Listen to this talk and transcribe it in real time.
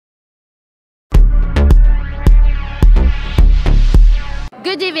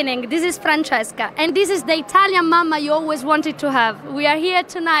Good evening, this is Francesca, and this is the Italian mama you always wanted to have. We are here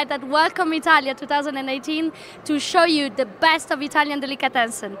tonight at Welcome Italia 2018 to show you the best of Italian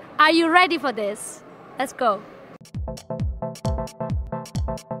delicatessen. Are you ready for this? Let's go.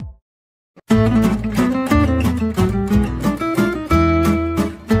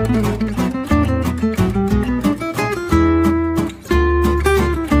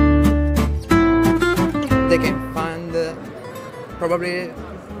 They can find probably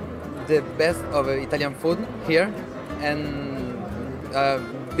the best of Italian food here, and a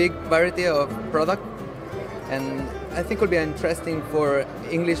big variety of product, and I think it will be interesting for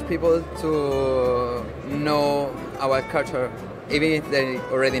English people to know our culture, even if they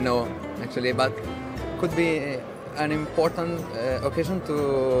already know actually, but could be an important occasion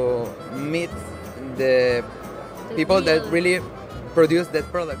to meet the people that really produce that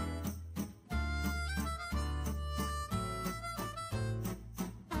product.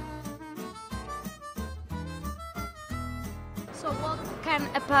 So what can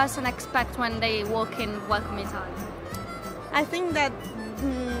a person expect when they walk in Welcome Italia? I think that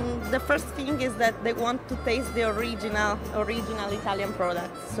the first thing is that they want to taste the original Italian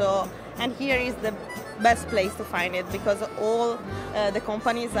product. So, and here is the best place to find it, because all the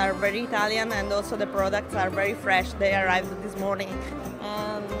companies are very Italian and also the products are very fresh. They arrived this morning.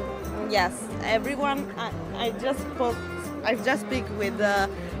 And yes, everyone. I just speak with a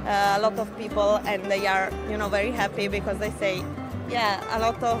lot of people, and they are, very happy, because they say, yeah, a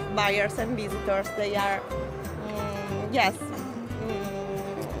lot of buyers and visitors, they are,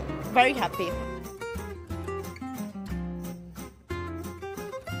 very happy.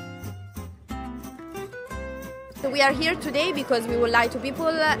 So we are here today because we would like to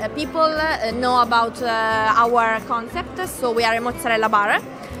people know about our concept. So we are a mozzarella bar.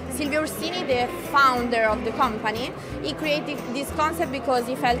 Silvio Ursini, the founder of the company, he created this concept because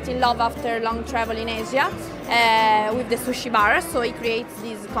he felt in love after long travel in Asia with the sushi bar. So he creates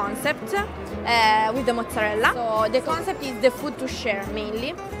this concept with the mozzarella. So the concept is the food to share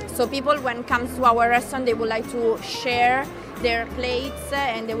mainly. So people, when comes to our restaurant, they would like to share their plates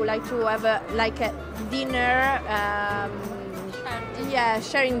and they would like to have a dinner. Yeah,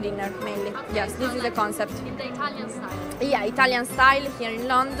 sharing dinner mainly. Okay, yes, so this is the concept. In the Italian style? Yeah, Italian style here in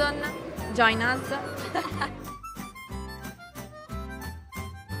London. Join us.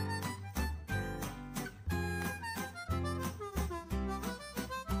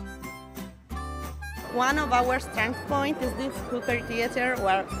 One of our strength points is this cookery theater,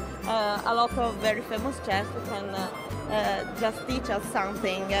 where a lot of very famous chefs can just teach us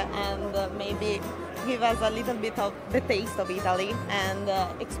something and maybe give us a little bit of the taste of Italy and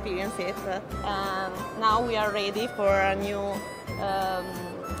experience it. Now we are ready for a new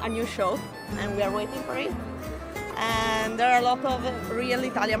show, and we are waiting for it. And there are a lot of real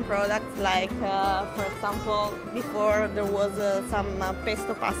Italian products, like for example, before there was some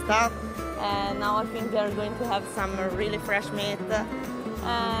pesto pasta. Now I think we are going to have some really fresh meat,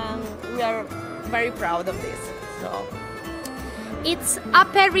 and we are very proud of this. So. It's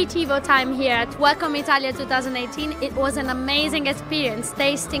aperitivo time here at Welcome Italia 2018. It was an amazing experience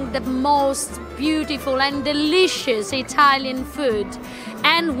tasting the most beautiful and delicious Italian food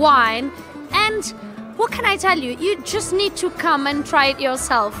and wine. And what can I tell you? You just need to come and try it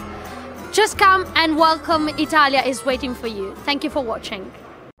yourself. Just come, and Welcome Italia is waiting for you. Thank you for watching.